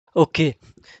Okay,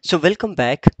 so welcome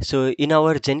back. So in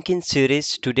our Jenkins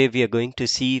series, today we are going to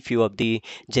see a few of the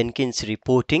Jenkins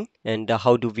reporting and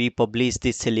how do we publish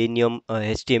the Selenium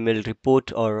HTML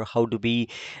report, or how do we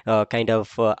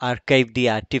archive the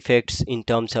artifacts in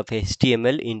terms of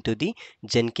HTML into the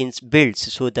Jenkins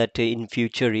builds, so that in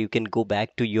future you can go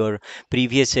back to your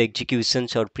previous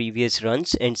executions or previous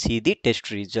runs and see the test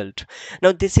result.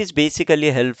 Now this is basically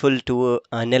helpful to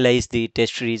analyze the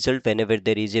test result whenever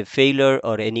there is a failure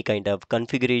or any kind of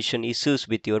configuration issues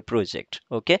with your project.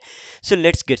 Okay, so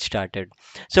let's get started.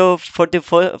 So for the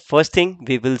first thing,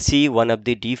 we will see one of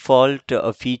the default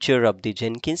feature of the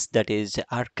Jenkins, that is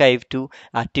archive to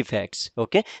artifacts.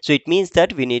 Okay, so it means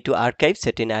that we need to archive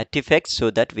certain artifacts so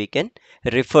that we can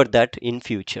refer that in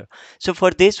future. So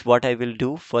for this, what I will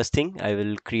do, first thing, I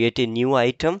will create a new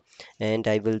item and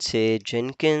I will say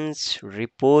Jenkins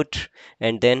report,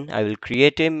 and then I will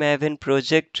create a Maven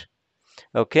project.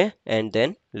 Okay, and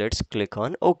then let's click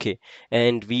on OK.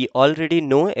 And we already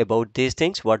know about these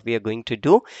things, what we are going to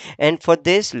do. And for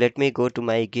this, let me go to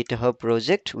my GitHub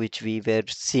project which we were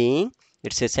seeing.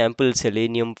 It's a sample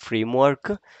Selenium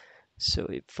framework. So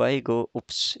if I go,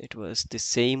 oops, it was the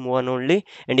same one only.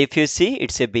 And if you see,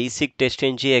 it's a basic test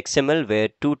ng XML where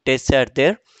two tests are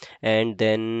there. And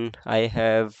then I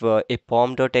have a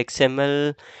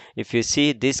pom.xml. If you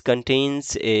see, this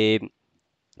contains a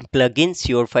plugin,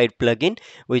 surefire plugin,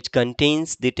 which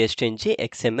contains the test ng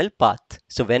XML path.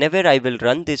 So whenever I will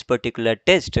run this particular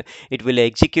test, it will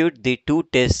execute the two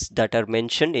tests that are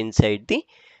mentioned inside the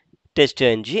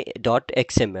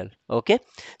testng.xml. Okay,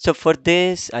 so for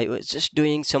this I was just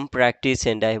doing some practice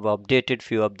and I have updated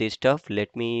few of this stuff.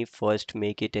 Let me first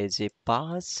make it as a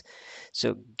pass.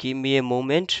 So give me a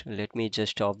moment, let me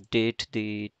just update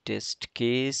the test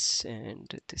case, and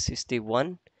this is the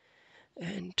one,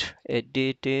 and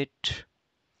edit it,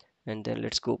 and then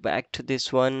let's go back to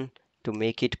this one. To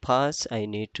make it pass, I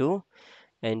need to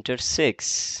enter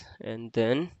 6, and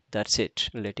then that's it.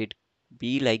 Let it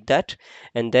be like that,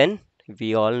 and then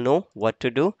we all know what to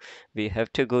do. We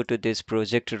have to go to this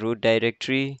project root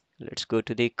directory. Let's go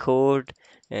to the code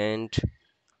and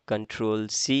control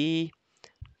C,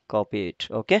 copy it.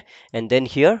 Okay, and then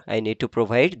here I need to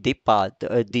provide the path,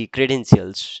 the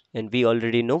credentials, and we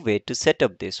already know where to set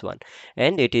up this one,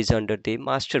 and it is under the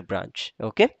master branch.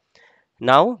 Okay,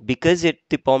 now, because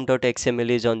the pom.xml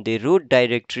is on the root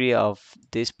directory of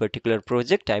this particular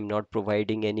project, I'm not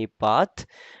providing any path.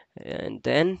 And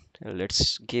then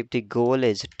let's give the goal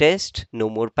as test, no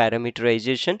more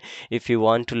parameterization. If you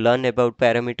want to learn about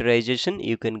parameterization,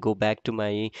 you can go back to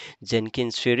my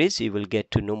Jenkins series, you will get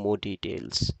to know more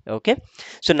details. Okay,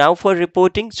 so now for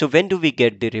reporting, so when do we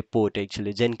get the report?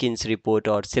 Actually, Jenkins report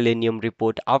or Selenium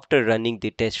report after running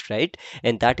the test, right?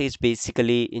 And that is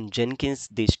basically in Jenkins,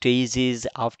 the stage is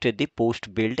after the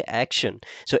post build action.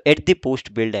 So at the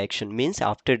post build action means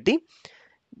after the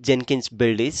Jenkins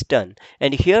build is done.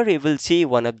 And here you will see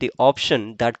one of the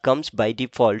option that comes by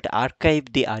default,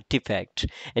 archive the artifact.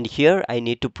 And here I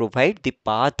need to provide the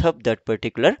path of that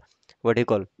particular, what do you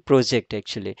call, project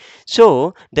actually.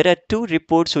 So there are two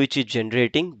reports which is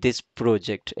generating this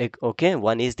project. Okay,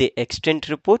 one is the extent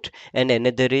report and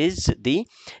another is the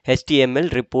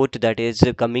HTML report that is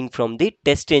coming from the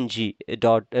testng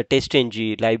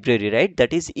library, right?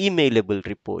 That is emailable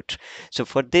report. So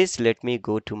for this, let me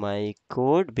go to my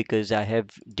code because I have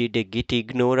did a git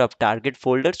ignore of target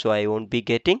folder, so I won't be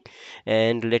getting.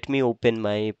 And let me open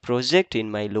my project in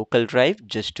my local drive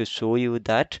just to show you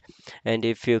that. And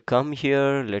if you come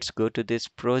here, let's go to this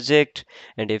project,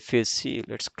 and if you see,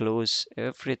 let's close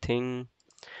everything.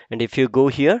 And if you go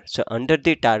here, so under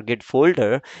the target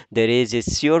folder, there is a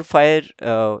surefire,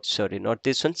 sorry, not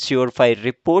this one, surefire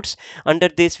reports. Under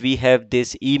this, we have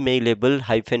this emailable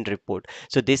hyphen report.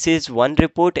 So this is one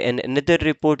report, and another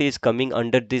report is coming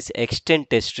under this extend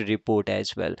test report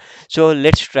as well. So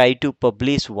let's try to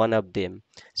publish one of them.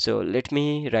 So let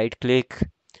me right click,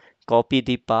 copy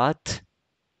the path.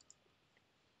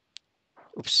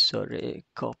 Oops, sorry,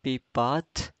 copy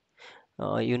path.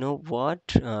 You know what,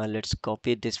 let's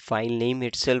copy this file name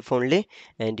itself only,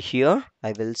 and here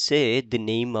I will say the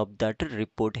name of that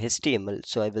report HTML.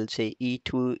 So I will say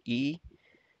E2E,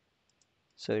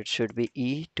 so it should be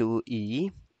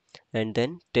E2E, and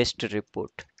then test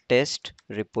report,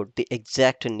 the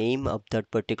exact name of that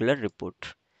particular report,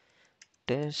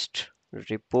 test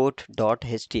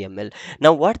report.html.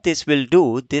 Now what this will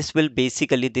do, this will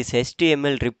basically, this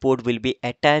HTML report will be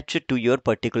attached to your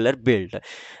particular build.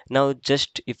 Now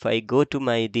just if I go to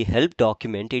my the help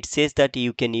document, it says that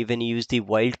you can even use the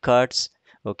wildcards,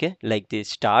 okay, like the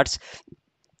stars,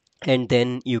 and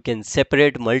then you can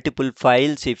separate multiple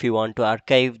files if you want to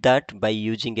archive that by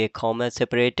using a comma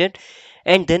separated.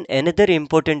 And then another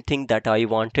important thing that I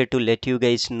wanted to let you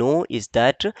guys know is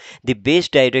that the base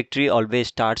directory always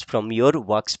starts from your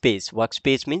workspace.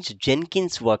 Workspace means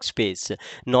Jenkins workspace,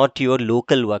 not your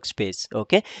local workspace.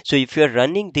 Okay, so if you're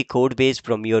running the code base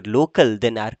from your local,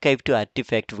 then archive to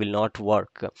artifact will not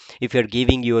work if you're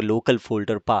giving your local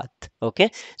folder path. Okay,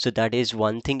 so that is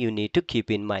one thing you need to keep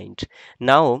in mind.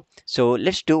 Now, so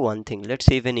let's do one thing.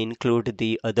 Let's even include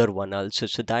the other one also.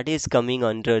 So that is coming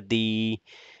under the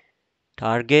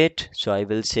target. So I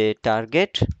will say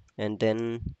target and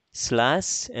then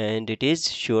slash, and it is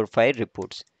surefire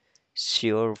reports.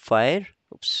 Surefire,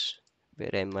 oops,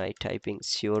 where am I typing?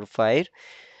 Surefire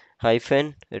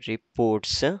hyphen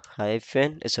reports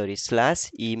hyphen sorry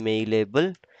slash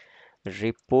emailable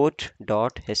report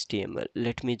dot html.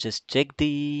 Let me just check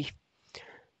the,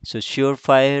 so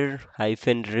surefire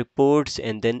hyphen reports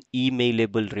and then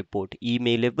emailable report,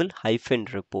 emailable hyphen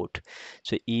report.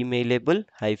 So emailable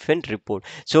hyphen report.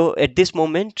 So at this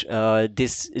moment,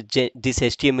 this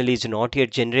HTML is not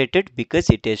yet generated because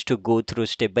it has to go through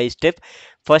step by step.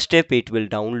 First step, it will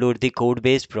download the code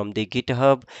base from the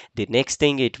GitHub. The next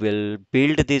thing, it will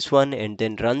build this one and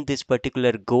then run this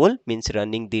particular goal, means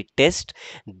running the test.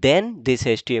 Then this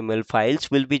HTML files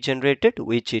will be generated,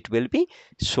 which it will be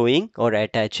showing or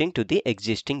attaching to the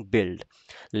existing build.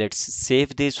 Let's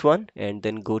save this one and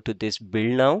then go to this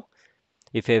build now.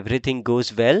 If everything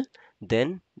goes well,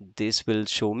 then this will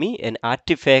show me an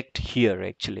artifact here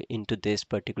actually into this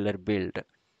particular build.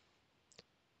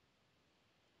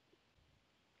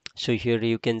 So here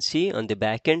you can see on the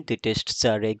backend the tests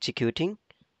are executing.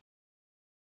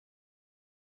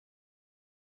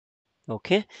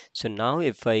 Okay, so now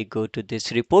if I go to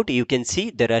this report, you can see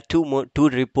there are two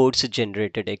reports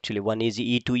generated actually. One is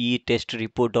e2e test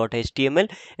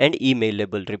report.html and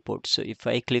emailable report. So if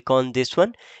I click on this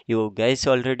one, you guys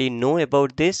already know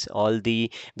about this, all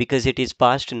the, because it is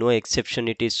passed no exception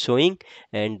it is showing.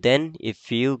 And then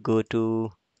if you go to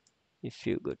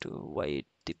why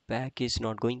the back is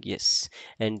not going, yes,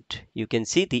 and you can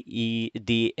see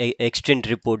the extend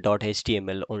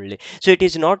report.html only. So it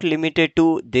is not limited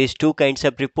to these two kinds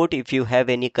of report. If you have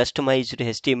any customized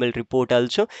HTML report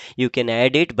also, you can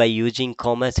add it by using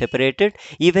comma separated.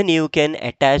 Even you can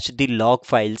attach the log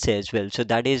files as well. So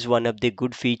that is one of the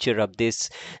good feature of this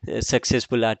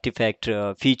successful artifact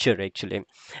feature actually.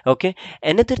 Okay,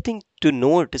 another thing to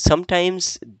note,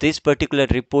 sometimes this particular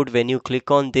report, when you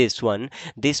click on this one,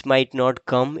 this might not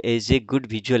come as a good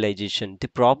visualization. The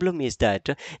problem is that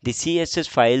the CSS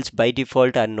files by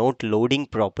default are not loading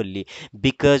properly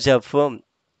because of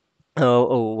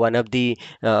one of the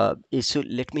so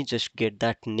let me just get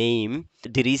that name.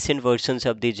 The recent versions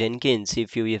of the Jenkins,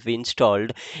 if you have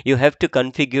installed, you have to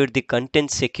configure the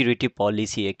content security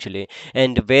policy actually,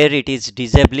 and where it is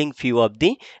disabling few of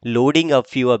the loading of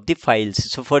few of the files.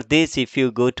 So for this, if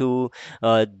you go to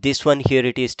this one here,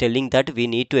 it is telling that we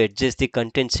need to adjust the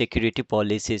content security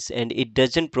policies, and it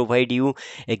doesn't provide you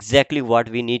exactly what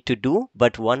we need to do.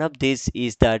 But one of these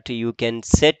is that you can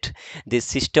set this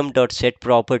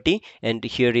system.setProperty, and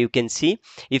here you can see,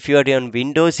 if you are on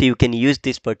Windows, you can use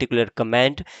this particular command.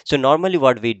 So normally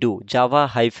what we do, java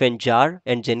hyphen jar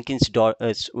and jenkins dot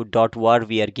var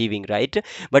we are giving, right?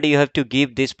 But you have to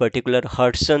give this particular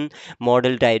hudson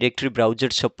model directory browser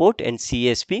support and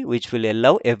CSP, which will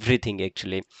allow everything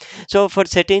actually. So for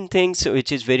certain things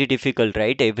which is very difficult,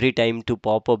 right, every time to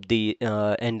pop up the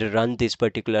and run this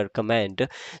particular command.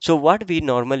 So what we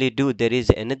normally do, there is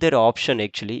another option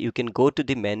actually. You can go to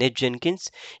the manage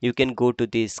Jenkins, you can go to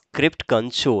the script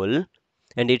console,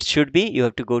 and it should be, you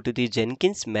have to go to the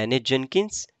Jenkins, manage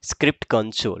Jenkins script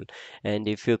console. And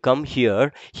if you come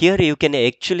here you can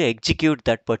actually execute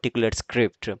that particular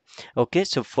script. Okay,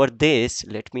 so for this,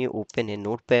 let me open a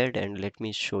notepad and let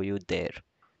me show you there.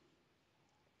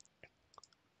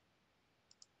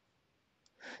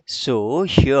 So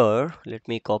here, let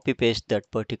me copy paste that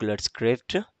particular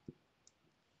script.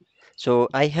 So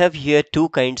I have here two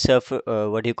kinds of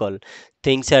what do you call,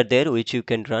 things are there which you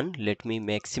can run. Let me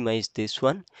maximize this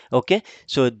one. Okay,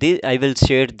 so this, I will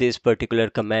share this particular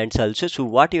commands also. So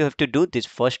what you have to do, this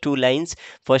first two lines,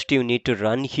 first you need to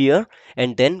run here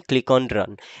and then click on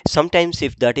run. Sometimes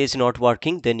if that is not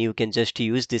working, then you can just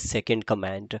use this second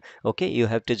command. Okay, you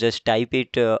have to just type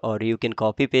it or you can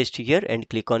copy paste here and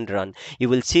click on run. You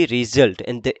will see result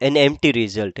and an empty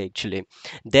result actually.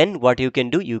 Then what you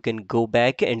can do, you can go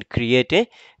back and create a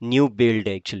new build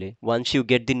actually. Once you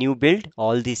get the new build,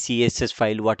 all the CSS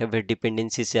file, whatever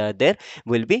dependencies are there,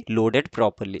 will be loaded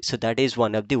properly. So that is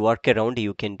one of the workaround,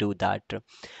 you can do that.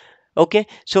 Okay,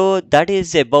 so that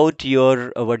is about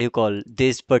your what do you call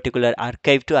this particular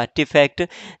archive to artifact.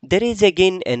 There is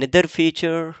again another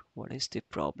feature. What is the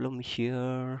problem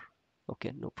here?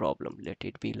 Okay, no problem. Let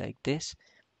it be like this.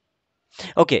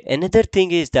 Okay, another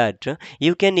thing is that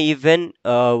you can even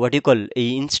what do you call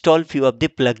install few of the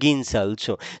plugins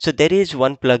also. So there is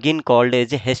one plugin called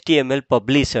as a HTML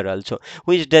publisher also,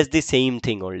 which does the same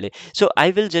thing only. So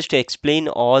I will just explain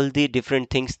all the different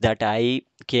things that I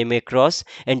came across,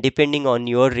 and depending on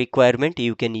your requirement,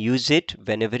 you can use it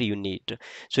whenever you need.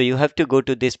 So you have to go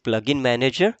to this plugin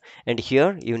manager, and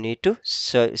here you need to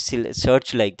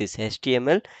search like this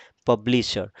HTML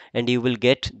publisher, and you will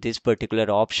get this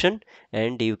particular option,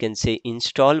 and you can say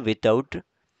install without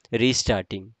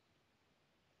restarting.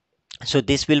 So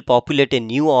this will populate a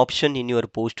new option in your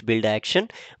post build action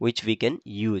which we can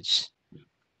use.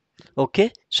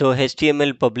 Okay, so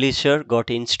HTML publisher got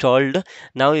installed.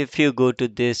 Now if you go to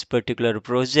this particular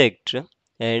project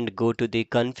and go to the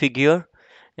configure,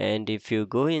 and if you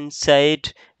go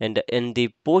inside and in the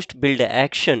post build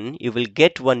action, you will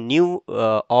get one new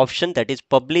option, that is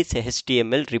publish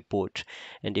HTML report.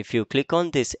 And if you click on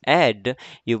this add,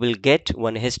 you will get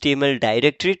one HTML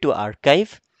directory to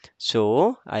archive.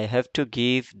 So I have to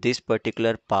give this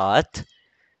particular path.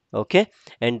 Okay,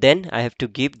 and then I have to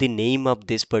give the name of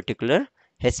this particular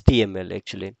HTML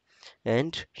actually,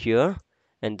 and here,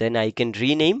 and then I can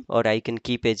rename or I can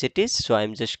keep as it is. So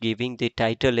I'm just giving the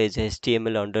title as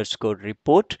HTML underscore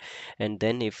report, and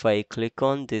then if I click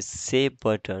on this save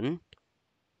button,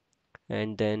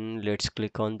 and then let's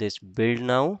click on this build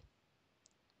now,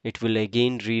 it will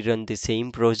again rerun the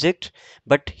same project,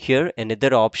 but here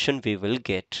another option we will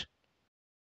get.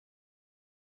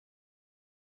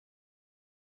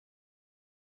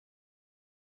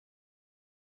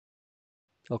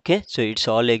 Okay, so it's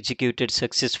all executed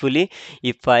successfully.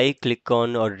 If I click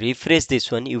on or refresh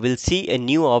this one, you will see a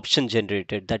new option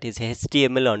generated, that is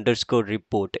HTML underscore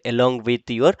report along with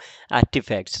your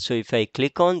artifacts. So if I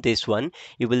click on this one,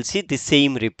 you will see the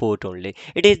same report only.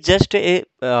 It is just a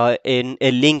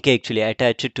link actually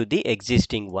attached to the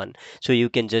existing one. So you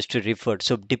can just refer.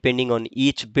 So depending on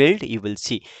each build, you will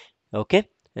see. Okay,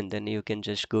 and then you can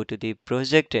just go to the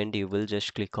project and you will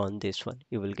just click on this one,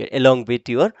 you will get along with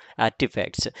your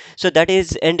artifacts. So that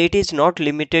is, and it is not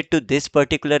limited to this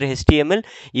particular HTML.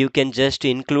 You can just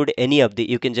include any of the,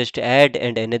 you can just add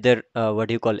and another what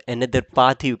do you call, another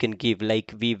path you can give,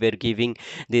 like we were giving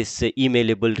this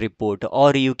emailable report,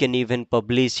 or you can even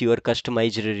publish your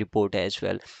customized report as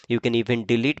well. You can even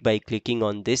delete by clicking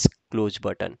on this close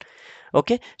button.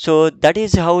 Okay, so that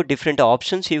is how different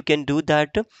options you can do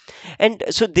that. And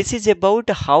so this is about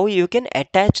how you can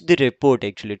attach the report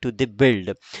actually to the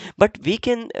build, but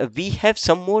we have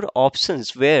some more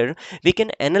options where we can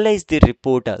analyze the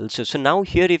report also. So now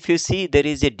here if you see, there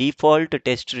is a default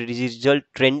test result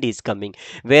trend is coming,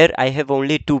 where I have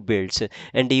only two builds,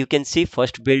 and you can see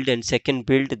first build and second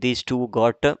build, these two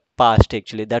got passed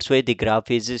actually. That's why the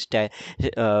graph is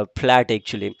flat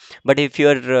actually. But if you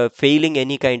are failing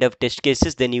any kind of test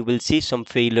cases, then you will see some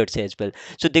failures as well.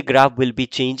 So the graph will be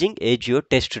changing as your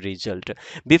test result.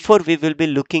 Before we will be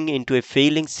looking into a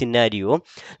failing scenario,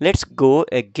 let's go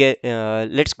again,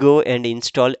 let's go and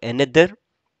install another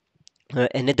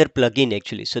plugin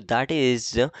actually. So that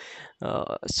is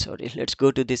sorry, let's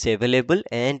go to this available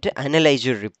and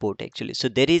analyzer report actually. So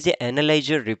there is a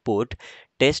analyzer report,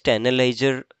 test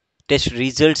analyzer, test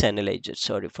results analyzer,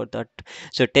 sorry for that.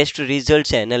 So test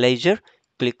results analyzer,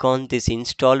 click on this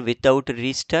install without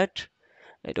restart.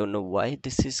 I don't know why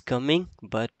this is coming,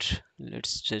 but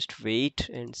let's just wait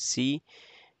and see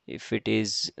if it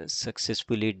is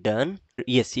successfully done.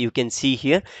 Yes, you can see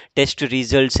here test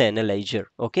results analyzer.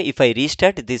 Okay, if I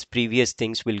restart, these previous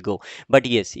things will go, but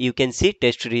yes, you can see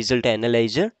test result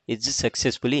analyzer is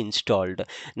successfully installed.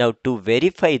 Now to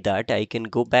verify that, I can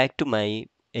go back to my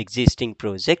existing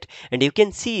project, and you can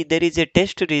see there is a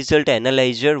test result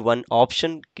analyzer one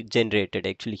option generated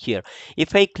actually here.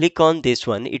 If I click on this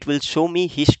one, it will show me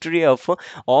history of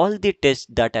all the tests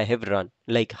that I have run,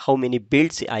 like how many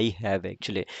builds I have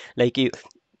actually. Like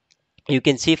you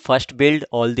can see first build,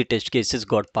 all the test cases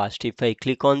got passed. If I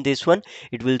click on this one,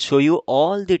 it will show you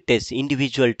all the tests,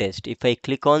 individual test. If I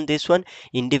click on this one,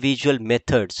 individual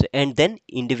methods, and then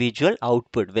individual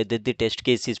output, whether the test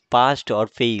case is passed or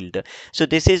failed. So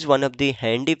this is one of the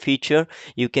handy feature.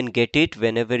 You can get it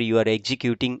whenever you are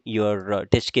executing your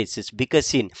test cases,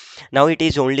 because in now it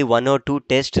is only one or two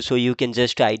tests, so you can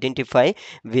just identify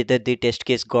whether the test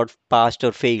case got passed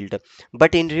or failed.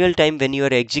 But in real time, when you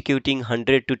are executing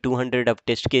 100 to 200 of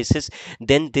test cases,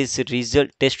 then this result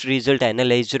test result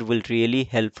analyzer will really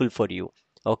helpful for you.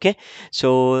 Okay,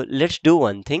 so let's do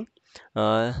one thing.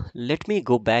 Let me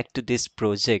go back to this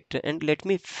project and let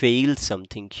me fail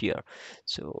something here.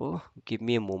 So give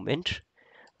me a moment.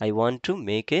 I want to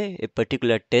make a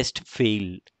particular test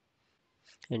fail,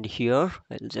 and here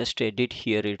I'll just edit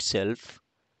here itself,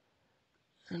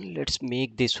 and let's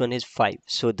make this one as 5,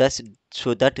 so that's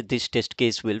so that this test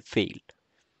case will fail.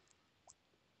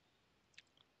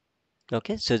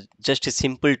 Okay, so just a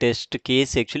simple test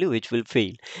case actually which will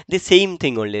fail. The same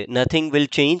thing only, nothing will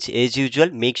change as usual.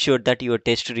 Make sure that your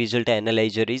test result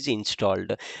analyzer is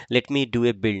installed. Let me do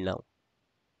a build now,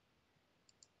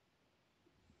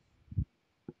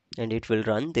 and it will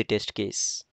run the test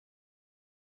case.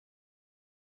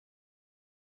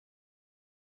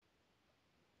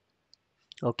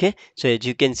 Okay, so as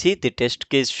you can see, the test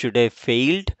case should have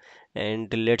failed,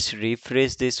 and let's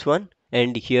refresh this one.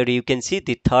 And here you can see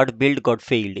the third build got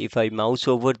failed. If I mouse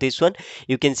over this one,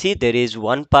 you can see there is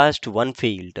one passed, one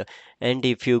failed. And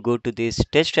if you go to this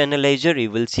test analyzer,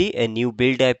 you will see a new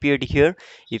build appeared here.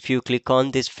 If you click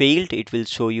on this failed, it will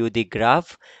show you the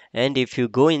graph. And if you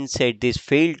go inside this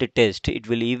failed test, it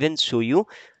will even show you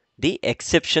the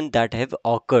exception that have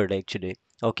occurred actually.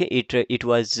 Okay, it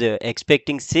was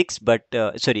expecting 6, but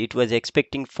sorry, it was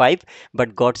expecting 5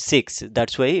 but got 6,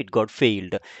 that's why it got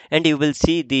failed. And you will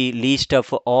see the list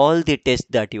of all the tests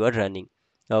that you are running.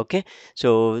 Okay,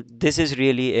 so this is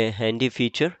really a handy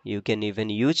feature you can even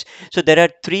use. So there are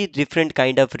three different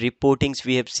kind of reportings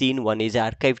we have seen. One is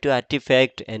archive to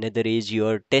artifact, another is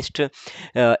your test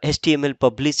HTML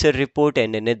publisher report,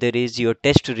 and another is your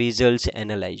test results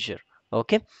analyzer.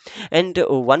 Okay, and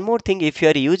one more thing, if you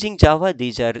are using Java,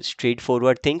 these are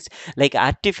straightforward things. Like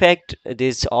artifact,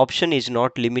 this option is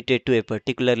not limited to a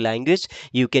particular language.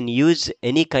 You can use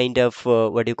any kind of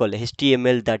what do you call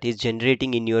HTML that is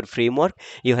generating in your framework.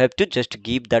 You have to just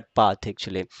give that path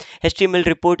actually. HTML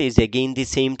report is again the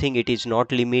same thing. It is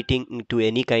not limiting to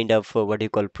any kind of what do you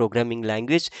call programming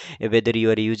language. Whether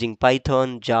you are using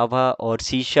Python, Java, or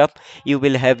C sharp, you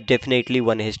will have definitely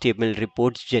one HTML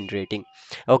reports generating.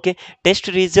 Okay, test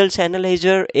results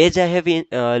analyzer, as I have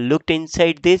looked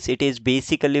inside this, it is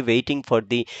basically waiting for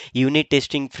the unit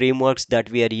testing frameworks that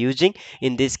we are using.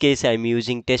 In this case, I'm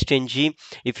using testng.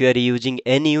 If you are using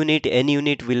any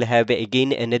unit will have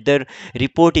again another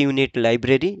report unit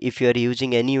library. If you are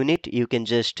using any unit, you can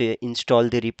just install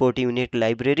the report unit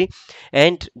library,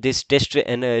 and this test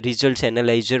and results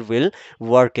analyzer will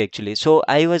work actually. So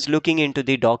I was looking into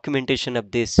the documentation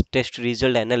of this test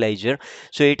result analyzer.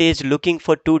 So it is looking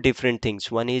for two different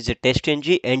things. One is a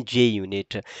testng and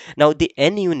JUnit. Now the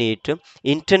NUnit,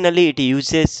 internally it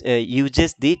uses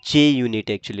the JUnit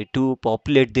actually to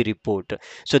populate the report.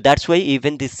 So that's why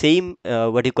even the same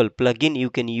what you call plugin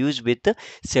you can use with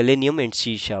Selenium and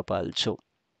C sharp also.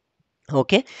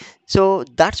 Okay, so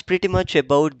that's pretty much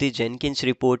about the Jenkins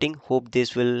reporting. Hope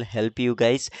this will help you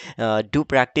guys. Do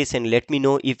practice and let me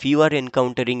know if you are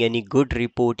encountering any good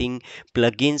reporting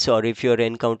plugins, or if you are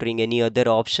encountering any other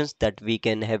options that we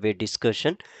can have a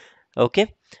discussion.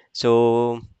 Okay,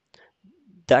 so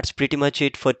that's pretty much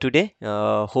it for today.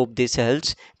 Hope this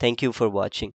helps. Thank you for watching.